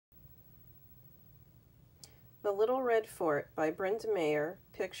The Little Red Fort by Brenda Maier,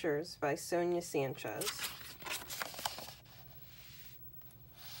 pictures by Sonia Sanchez.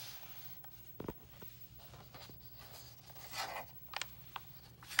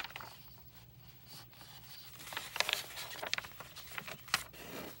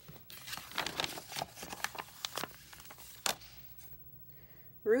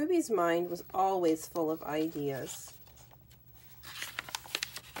 Ruby's mind was always full of ideas.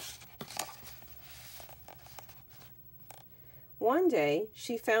 One day,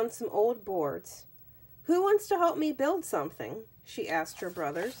 she found some old boards. "Who wants to help me build something?" she asked her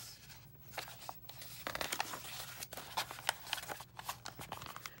brothers.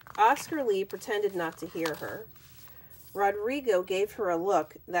 Oscar Lee pretended not to hear her. Rodrigo gave her a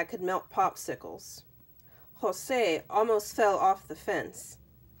look that could melt popsicles. Jose almost fell off the fence.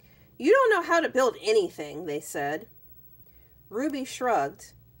 "You don't know how to build anything," they said. Ruby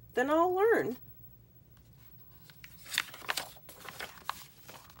shrugged. "Then I'll learn."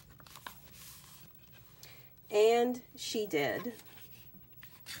 And she did.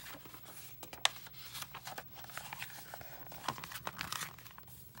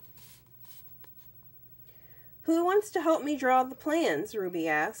 "Who wants to help me draw the plans?" Ruby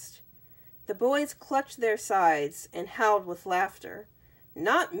asked. The boys clutched their sides and howled with laughter.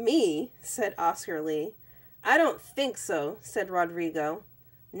 "Not me," said Oscar Lee. "I don't think so," said Rodrigo.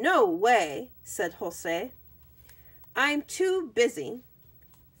 "No way," said Jose. "I'm too busy."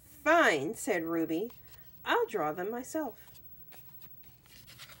 "Fine," said Ruby. "I'll draw them myself."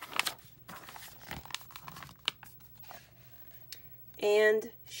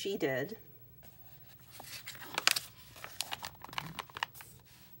 And she did.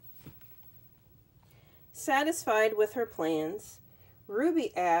 Satisfied with her plans,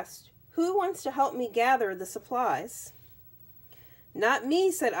 Ruby asked, "Who wants to help me gather the supplies?" "Not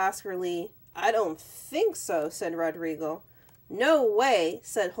me," said Oscar Lee. "I don't think so," said Rodrigo. "No way,"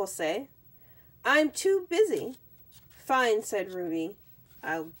 said Jose. "I'm too busy." "Fine," said Ruby.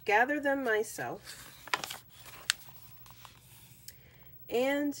 "I'll gather them myself."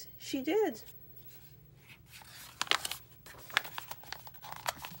 And she did.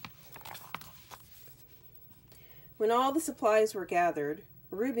 When all the supplies were gathered,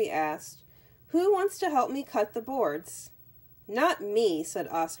 Ruby asked, "Who wants to help me cut the boards?" "Not me," said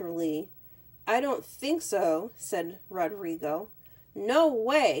Oscar Lee. "I don't think so," said Rodrigo. "No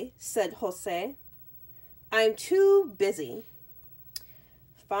way," said Jose. "I'm too busy."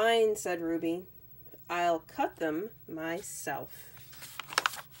 "Fine," said Ruby. "I'll cut them myself."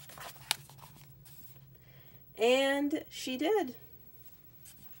 And she did.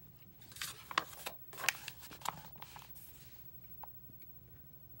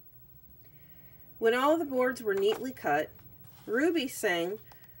 When all the boards were neatly cut, Ruby sang,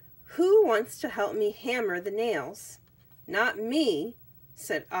 "Who wants to help me hammer the nails?" "Not me,"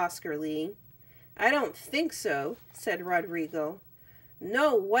 said Oscar Lee. "I don't think so," said Rodrigo.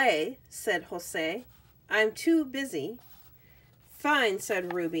 "No way," said Jose. "I'm too busy." "Fine,"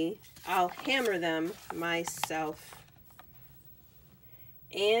 said Ruby. "I'll hammer them myself."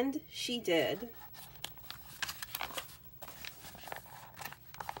 And she did.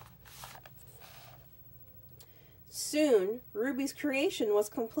 Soon, Ruby's creation was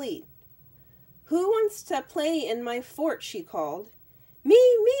complete. "Who wants to play in my fort?" she called.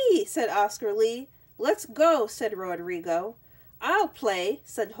 Me," said Oscar Lee. "Let's go," said Rodrigo. "I'll play,"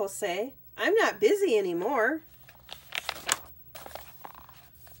 said Jose. "I'm not busy anymore."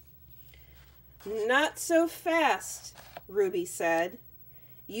 "Not so fast," Ruby said.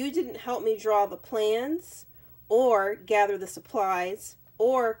 "You didn't help me draw the plans, or gather the supplies,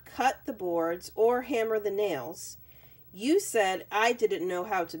 or cut the boards, or hammer the nails. You said I didn't know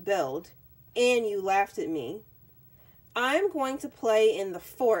how to build, and you laughed at me. I'm going to play in the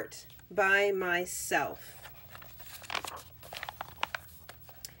fort by myself."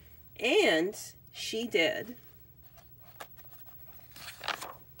 And she did.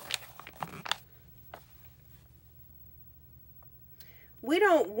 "We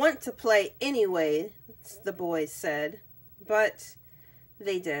don't want to play anyway," the boys said, but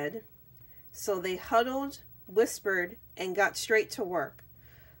they did. So they huddled, whispered, and got straight to work.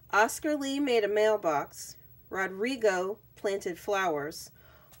 Oscar Lee made a mailbox. Rodrigo planted flowers.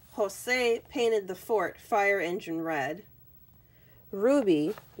 Jose painted the fort fire engine red.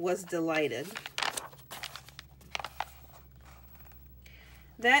 Ruby was delighted.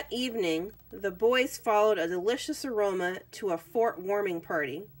 That evening, the boys followed a delicious aroma to a fort warming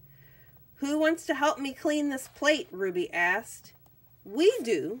party. "Who wants to help me clean this plate?" Ruby asked. "We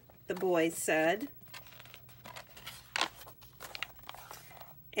do," the boys said.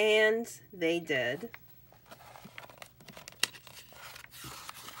 And they did.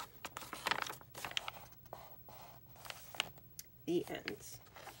 The end.